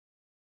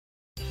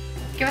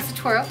Give us a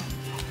twirl. So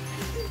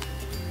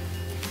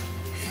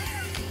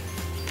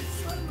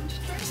much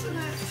stress in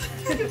it.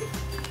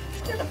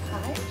 Is that a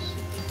page?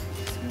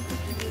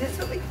 That's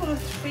what we call a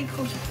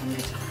three-quarter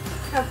ponytail.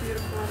 How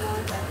beautiful I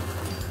like that.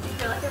 You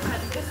feel like a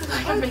princess?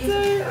 I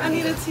do. I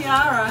need a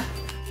tiara.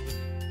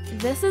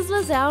 This is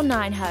Lizelle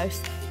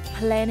Ninehouse,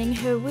 planning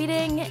her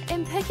wedding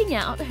and picking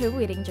out her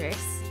wedding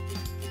dress.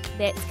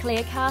 That's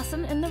Claire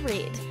Carson in the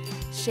red.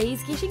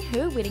 She's getting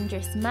her wedding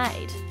dress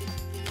made.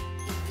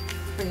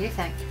 What do you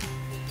think?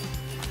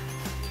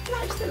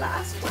 Like the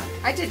last one.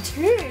 I did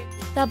too.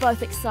 They're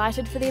both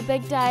excited for their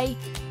big day,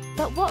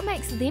 but what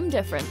makes them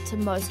different to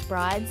most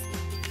brides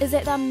is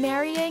that they're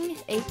marrying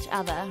each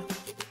other.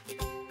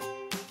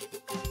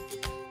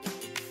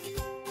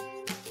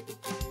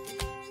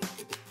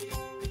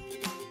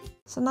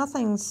 So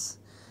nothing's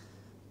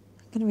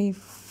going to be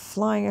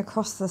flying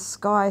across the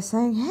sky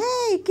saying,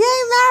 hey,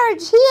 gay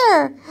marriage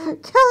here,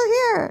 come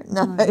here.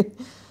 No,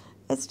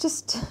 it's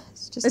just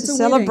a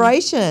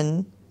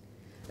celebration.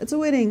 It's a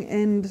wedding,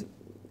 and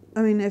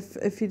I mean,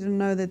 if you didn't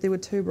know that there were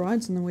two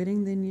brides in the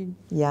wedding, then you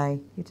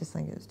just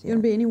think it's, you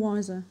wouldn't be any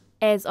wiser.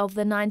 As of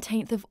the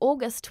 19th of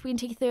August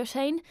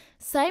 2013,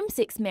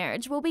 same-sex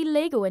marriage will be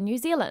legal in New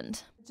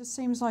Zealand. It just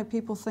seems like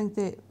people think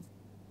that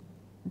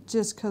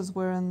just because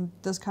we're in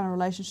this kind of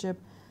relationship,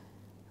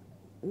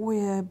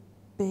 we're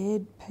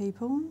bad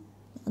people.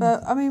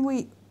 But I mean,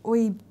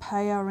 we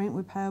pay our rent,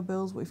 we pay our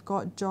bills, we've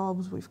got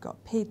jobs, we've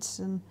got pets,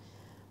 and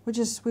we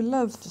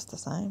live just the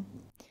same.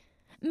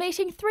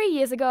 Meeting 3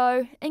 years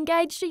ago,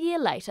 engaged a year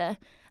later,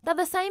 they're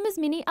the same as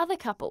many other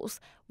couples,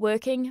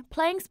 working,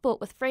 playing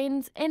sport with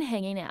friends and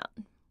hanging out.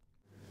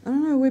 I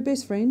don't know, we're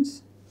best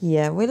friends.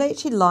 Yeah, we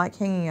actually like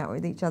hanging out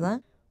with each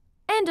other.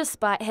 And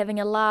despite having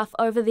a laugh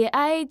over their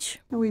age,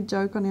 We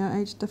joke on our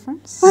age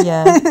difference.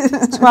 Yeah,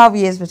 it's 12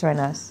 years between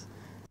us.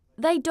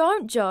 they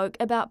don't joke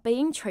about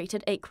being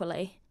treated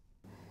equally.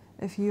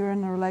 If you're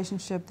in a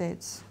relationship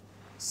that's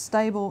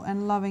stable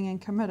and loving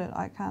and committed,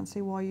 I can't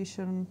see why you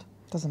shouldn't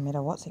Doesn't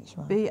matter what sex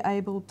you are. be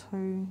able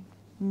to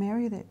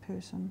marry that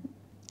person.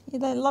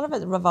 Yeah, a lot of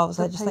it revolves,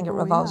 they just think it people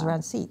we revolves are.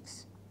 around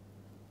sex.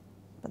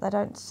 But they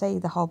don't see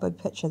the whole big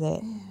picture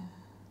that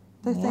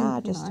They they think, are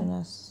you just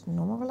know. in a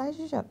normal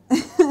relationship.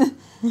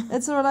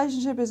 It's a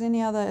relationship as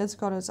any other. It's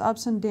got its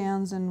ups and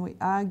downs, and we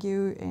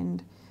argue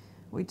and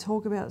we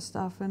talk about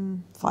stuff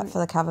and Fight for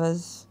the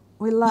covers.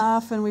 we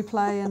laugh and we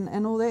play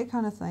and all that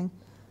kind of thing,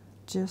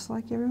 just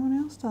like everyone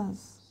else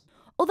does.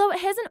 Although it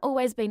hasn't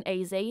always been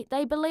easy,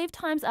 they believe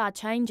times are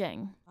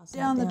changing.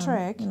 Down the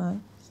track, You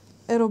know.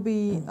 it'll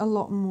be a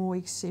lot more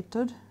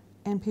accepted,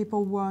 and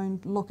people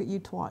won't look at you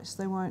twice.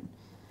 They won't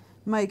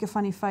make a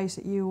funny face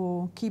at you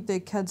or keep their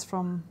kids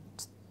from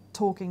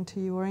talking to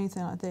you or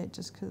anything like that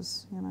just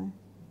because, you know,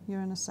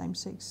 you're in a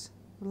same-sex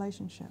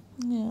relationship.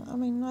 Yeah, I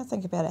mean, I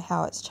think about it,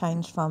 how it's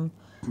changed from...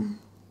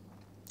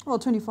 Well,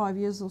 25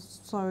 years or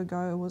so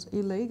ago it was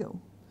illegal.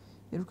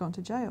 You'd have gone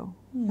to jail.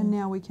 And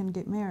now we can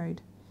get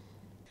married.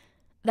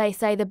 They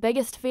say the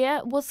biggest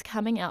fear was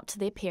coming out to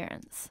their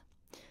parents.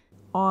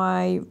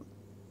 I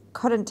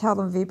couldn't tell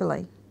them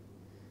verbally.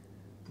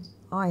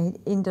 I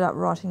ended up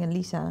writing a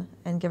letter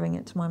and giving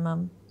it to my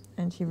mum,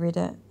 and she read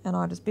it, and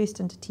I just burst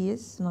into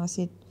tears, and I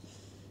said,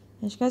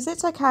 and she goes,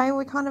 that's okay,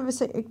 we kind of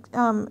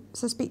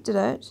suspected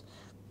it,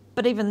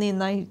 but even then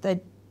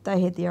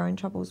they had their own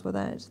troubles with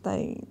it.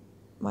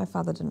 My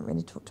father didn't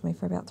really talk to me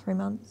for about 3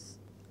 months.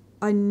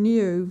 I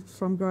knew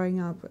from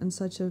growing up in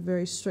such a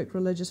very strict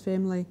religious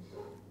family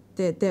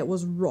that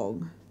was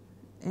wrong,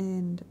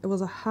 and it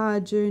was a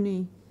hard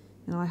journey,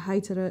 and I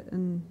hated it,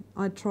 and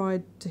I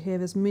tried to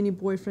have as many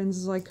boyfriends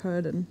as I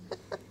could and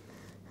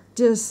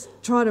just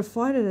try to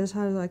fight it as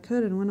hard as I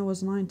could. And when I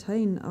was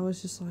 19, I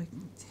was just like,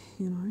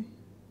 you know,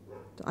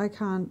 I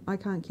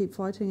can't keep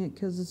fighting it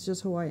because it's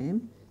just who I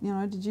am. You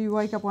know, did you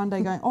wake up one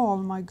day going, oh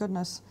my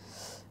goodness,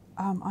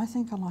 I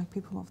think I like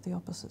people of the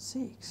opposite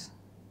sex?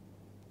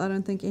 I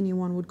don't think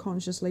anyone would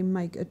consciously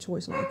make a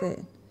choice like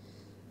that.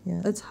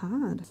 Yeah. It's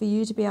hard. For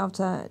you to be able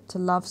to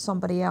love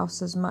somebody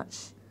else as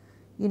much,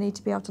 you need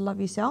to be able to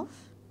love yourself.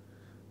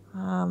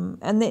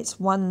 And that's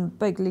one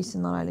big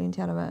lesson that I learned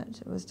out of it.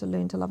 It was to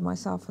learn to love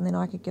myself, and then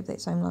I could give that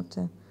same love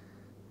to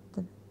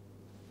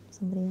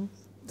somebody else.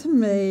 To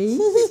me.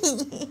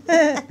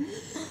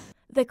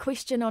 The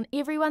question on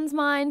everyone's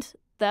mind,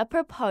 the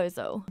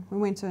proposal. We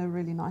went to a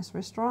really nice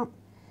restaurant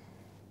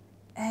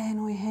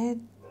and we had,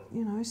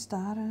 you know,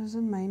 starters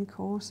and main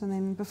course, and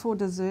then before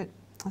dessert,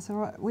 I said,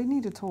 right, we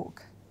need to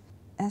talk.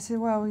 And I said,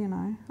 well, you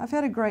know, I've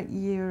had a great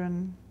year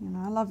and, you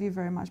know, I love you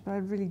very much, but I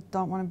really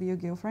don't want to be your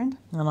girlfriend.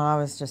 And I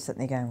was just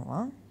sitting there going,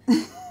 what?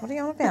 What are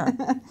you on about?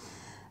 I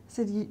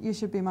said, you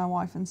should be my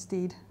wife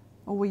instead.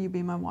 Or will you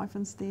be my wife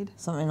instead?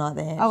 Something like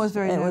that. I was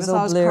very it nervous. Was all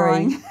I was blurry.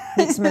 crying.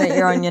 Next minute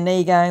you're on your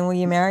knee going, will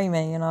you marry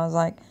me? And I was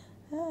like,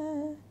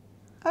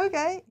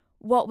 Okay.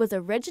 What was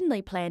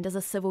originally planned as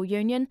a civil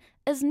union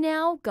is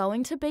now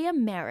going to be a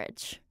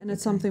marriage. And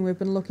it's something we've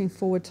been looking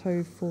forward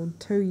to for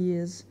 2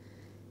 years,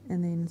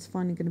 and then it's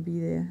finally going to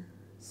be there.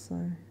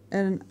 So,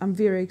 and I'm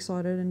very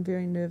excited and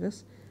very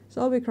nervous.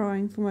 So I'll be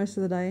crying for most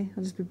of the day.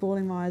 I'll just be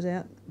bawling my eyes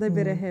out. They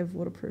better have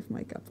waterproof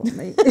makeup on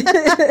me.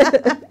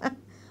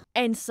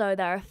 And so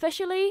they're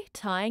officially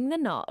tying the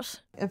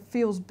knot. It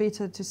feels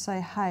better to say,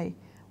 hey,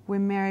 we're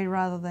married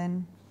rather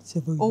than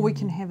Civil all we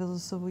union. can have is a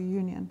civil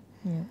union.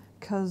 Yeah.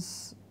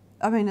 Because,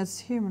 I mean, it's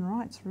human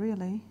rights,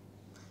 really.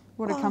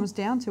 What it comes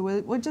down to.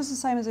 We're just the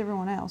same as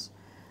everyone else.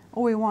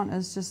 All we want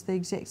is just the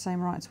exact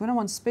same rights. We don't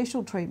want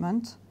special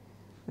treatment.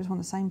 We just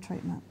want the same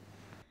treatment.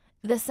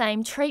 The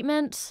same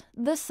treatment,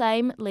 the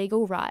same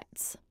legal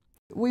rights.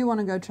 We want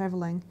to go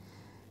travelling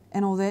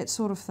and all that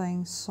sort of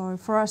thing. So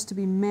for us to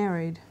be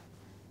married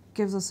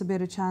gives us a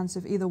better chance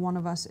if either one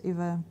of us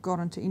ever got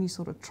into any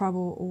sort of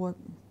trouble or,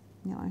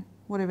 you know,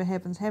 whatever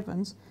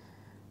happens,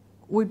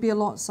 we'd be a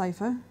lot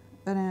safer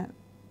in our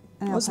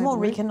Well, it's more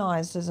paperwork.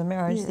 recognised as a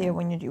marriage there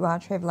when you are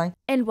travelling.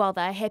 And while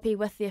they're happy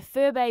with their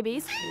fur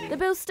babies, the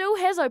bill still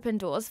has open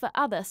doors for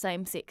other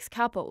same-sex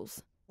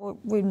couples.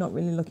 We're not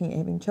really looking at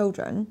having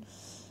children,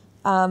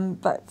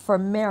 but for a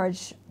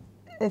marriage,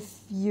 if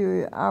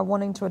you are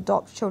wanting to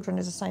adopt children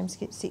as a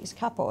same-sex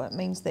couple, it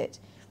means that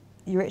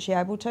you're actually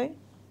able to.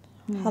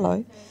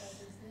 Hello.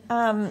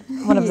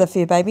 One of the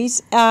fur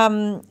babies.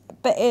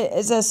 But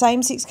as a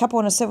same-sex couple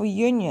in a civil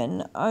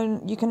union,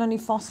 you can only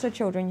foster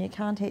children. You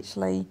can't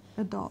actually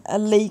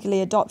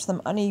illegally adopt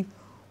them. Only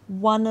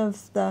one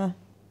of the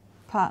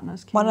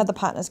partners can. One of the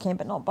partners can,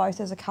 but not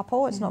both as a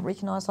couple. It's not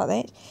recognised like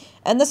that.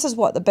 And this is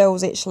what the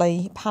bill's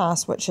actually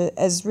passed, which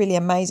is really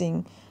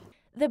amazing.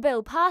 The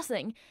bill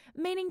passing,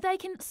 meaning they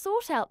can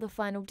sort out the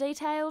final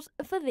details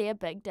for their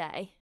big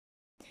day.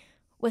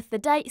 With the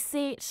date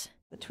set,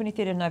 The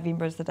 23rd of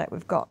November is the date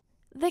we've got.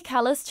 the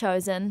colours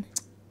chosen,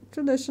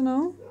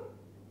 Traditional,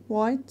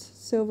 white,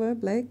 silver,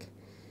 black,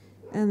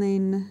 and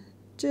then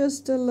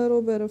just a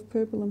little bit of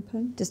purple and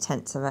pink. Just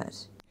hints of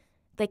it.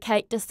 the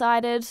cake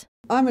decided,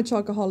 I'm a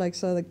chocoholic,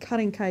 so the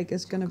cutting cake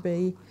is going to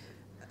be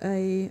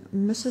a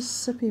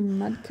Mississippi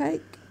mud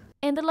cake.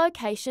 and the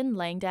location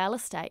Langdale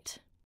Estate.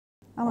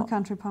 I'm a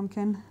country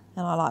pumpkin.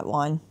 And I like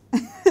wine.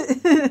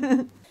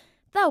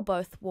 They'll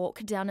both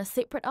walk down a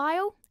separate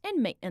aisle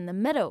and meet in the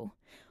middle,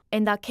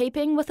 and they're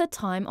keeping with a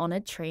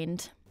time-honoured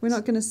trend. We're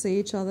not going to see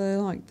each other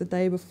like the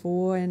day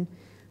before, and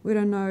we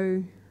don't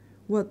know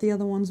what the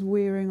other one's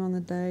wearing on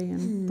the day.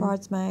 And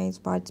Bridesmaids,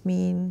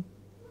 bridesmen,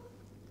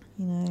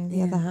 you know,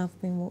 the other half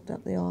being walked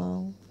up the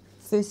aisle.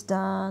 First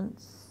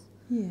dance,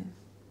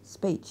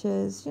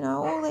 speeches, you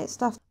know, all that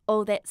stuff.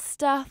 All that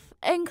stuff,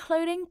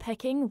 including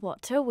picking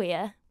what to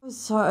wear. I was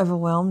so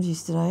overwhelmed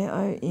yesterday,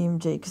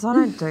 OMG, because I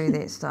don't do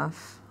that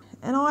stuff.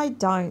 And I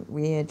don't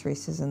wear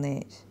dresses and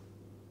that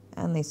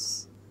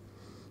unless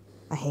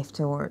I have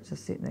to or it's a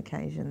certain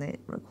occasion that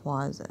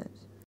requires it.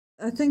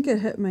 I think it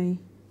hit me.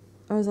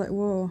 I was like,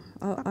 whoa,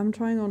 I'm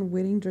trying on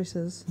wedding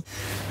dresses.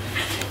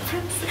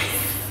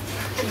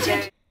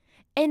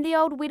 And the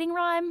old wedding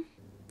rhyme?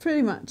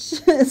 Pretty much.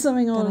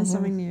 Something old and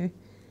something new.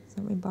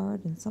 Something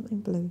borrowed and something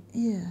blue.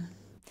 Yeah.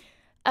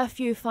 A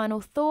few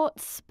final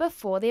thoughts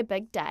before their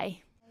big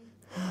day.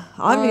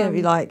 I'm going to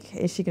be like,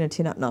 is she going to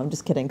turn up? No, I'm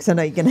just kidding, because I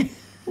know you're going to.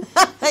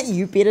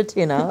 You better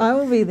turn up. I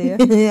will be there.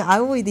 I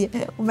will be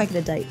there. We'll make it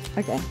a date.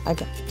 Okay.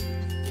 Okay.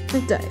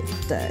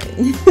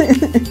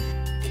 Day.